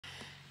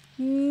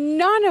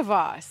None of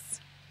us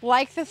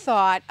like the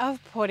thought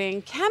of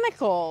putting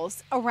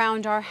chemicals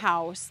around our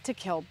house to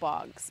kill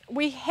bugs.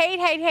 We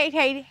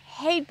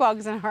hate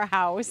bugs in our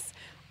house,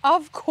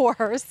 of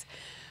course.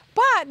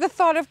 But the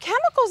thought of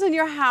chemicals in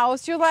your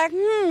house, you're like,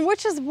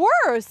 which is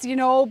worse, you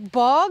know,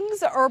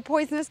 bugs or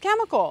poisonous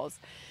chemicals?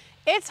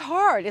 It's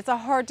hard. It's a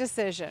hard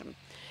decision.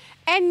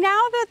 And now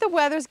that the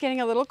weather's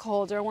getting a little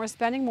colder and we're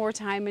spending more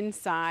time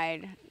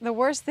inside, the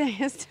worst thing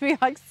is to be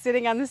like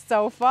sitting on the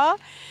sofa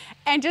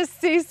and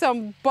just see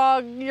some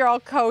bug, you're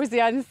all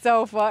cozy on the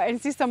sofa, and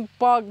see some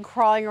bug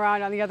crawling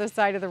around on the other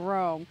side of the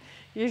room.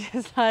 You're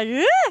just like,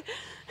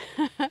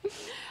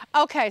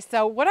 Okay,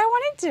 so what I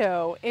want to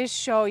do is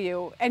show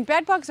you, and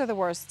bed bugs are the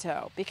worst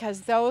too,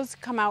 because those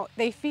come out,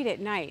 they feed at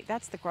night.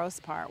 That's the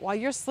gross part. While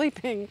you're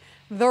sleeping,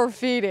 they're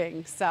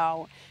feeding.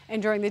 So, and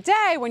during the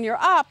day when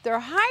you're up, they're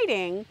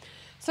hiding.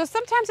 So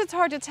sometimes it's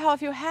hard to tell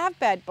if you have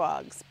bed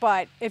bugs,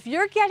 but if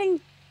you're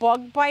getting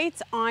bug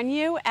bites on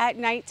you at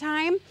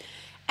nighttime,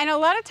 and a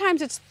lot of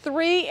times it's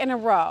 3 in a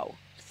row,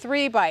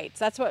 3 bites.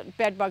 That's what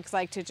bed bugs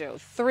like to do,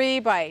 3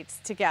 bites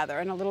together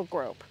in a little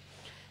group.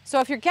 So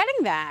if you're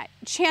getting that,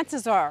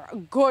 chances are,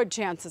 good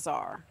chances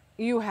are,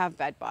 you have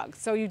bed bugs.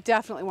 So you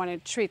definitely want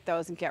to treat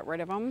those and get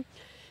rid of them,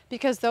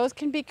 because those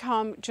can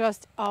become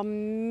just a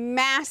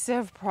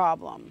massive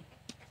problem.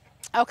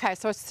 Okay,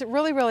 so it's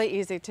really, really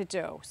easy to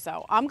do.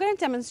 So I'm going to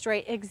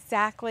demonstrate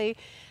exactly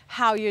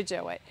how you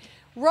do it.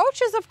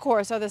 Roaches, of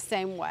course, are the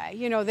same way.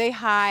 You know, they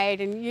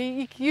hide, and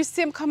you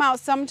see them come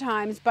out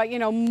sometimes, but, you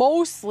know,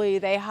 mostly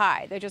they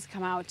hide. They just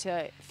come out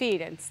to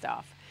feed and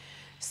stuff.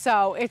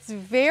 So it's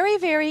very,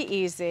 very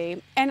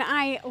easy, and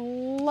I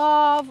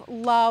love,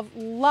 love,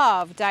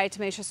 love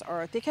diatomaceous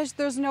earth because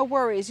there's no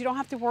worries. You don't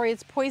have to worry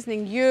it's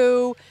poisoning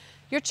you,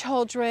 your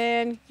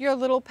children, your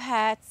little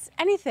pets,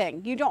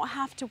 anything. You don't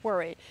have to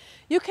worry.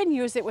 You can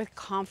use it with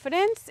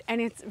confidence,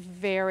 and it's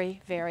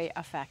very, very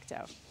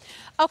effective.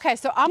 Okay,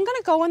 so I'm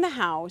gonna go in the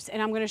house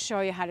and I'm gonna show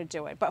you how to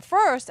do it. But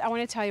first, I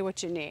wanna tell you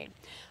what you need.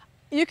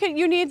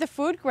 You need the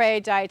food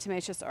grade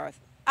diatomaceous earth.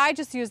 I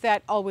just use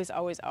that always,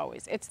 always,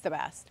 always. It's the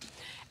best.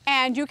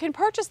 And you can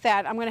purchase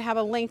that. I'm going to have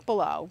a link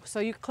below. So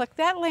you click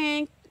that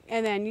link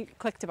and then you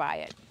click to buy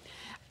it.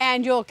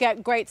 And you'll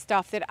get great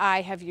stuff that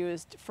I have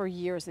used for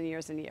years and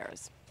years and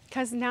years.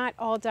 Because not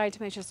all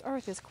diatomaceous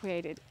earth is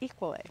created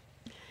equally.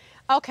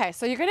 Okay,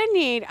 so you're going to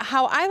need,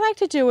 how I like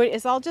to do it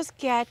is I'll just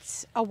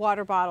get a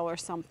water bottle or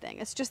something.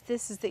 It's just,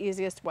 this is the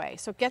easiest way.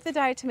 So get the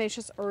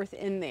diatomaceous earth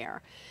in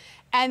there.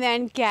 And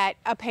then get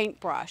a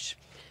paintbrush.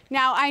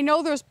 Now, I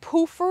know there's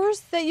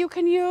poofers that you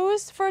can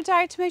use for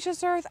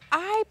diatomaceous earth.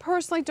 I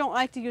personally don't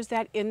like to use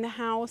that in the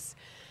house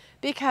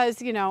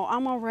because, you know,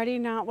 I'm already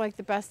not like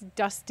the best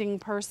dusting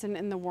person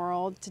in the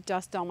world to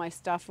dust all my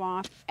stuff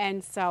off.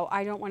 And so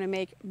I don't want to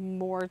make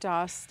more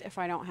dust if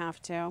I don't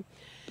have to.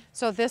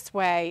 So this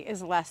way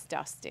is less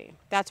dusty.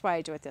 That's why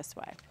I do it this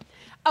way.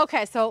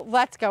 Okay, so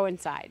let's go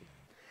inside.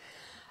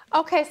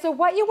 Okay, so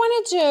what you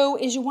want to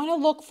do is you want to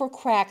look for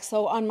cracks.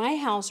 So on my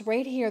house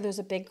right here, there's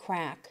a big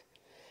crack,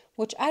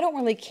 which I don't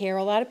really care.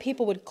 A lot of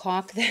people would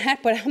caulk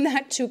that, but I'm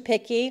not too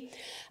picky.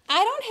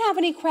 I don't have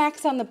any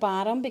cracks on the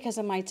bottom because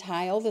of my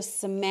tile. The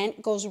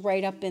cement goes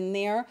right up in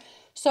there.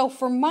 So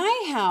for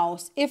my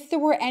house, if there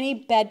were any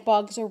bed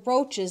bugs or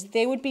roaches,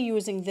 they would be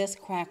using this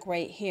crack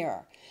right here.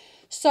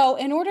 So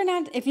in order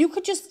not, if you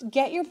could just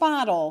get your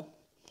bottle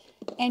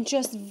and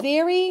just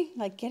get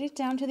it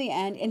down to the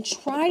end and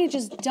try to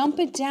just dump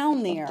it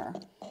down there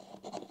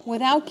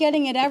without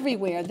getting it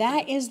everywhere.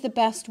 That is the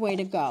best way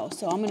to go.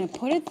 So I'm going to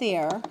put it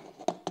there.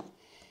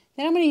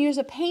 Then I'm going to use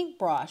a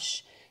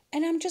paintbrush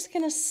and I'm just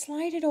going to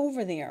slide it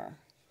over there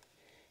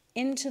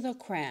into the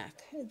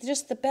crack.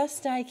 Just the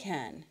best I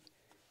can.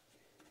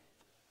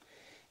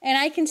 And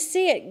I can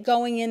see it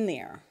going in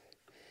there.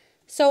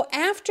 So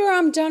after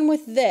I'm done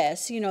with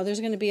this, you know, there's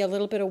going to be a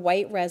little bit of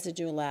white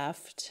residue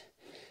left.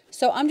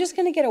 So I'm just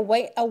going to get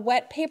a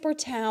wet paper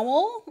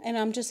towel and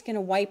I'm just going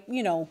to wipe,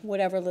 you know,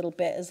 whatever little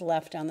bit is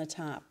left on the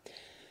top.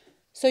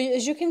 So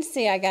as you can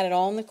see, I got it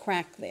all in the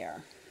crack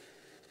there.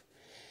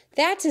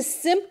 That's as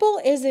simple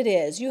as it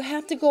is. You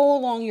have to go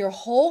along your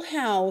whole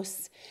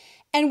house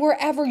and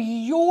wherever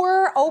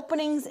your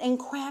openings and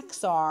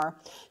cracks are,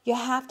 you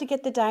have to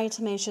get the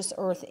diatomaceous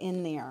earth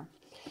in there.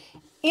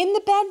 In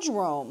the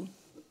bedroom,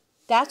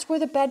 that's where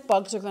the bed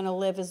bugs are going to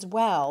live as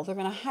well. They're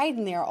going to hide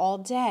in there all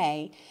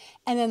day.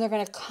 And then they're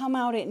going to come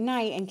out at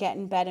night and get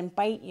in bed and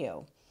bite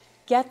you.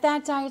 Get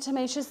that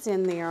diatomaceous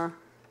in there,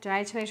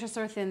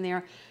 diatomaceous earth in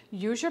there.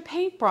 Use your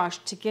paintbrush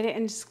to get it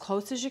in as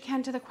close as you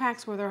can to the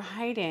cracks where they're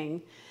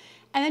hiding.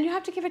 And then you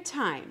have to give it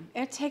time.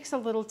 It takes a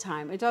little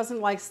time. It doesn't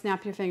like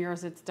snap your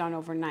fingers, it's done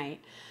overnight.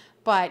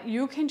 But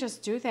you can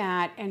just do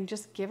that and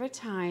just give it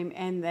time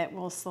and that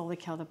will slowly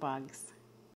kill the bugs.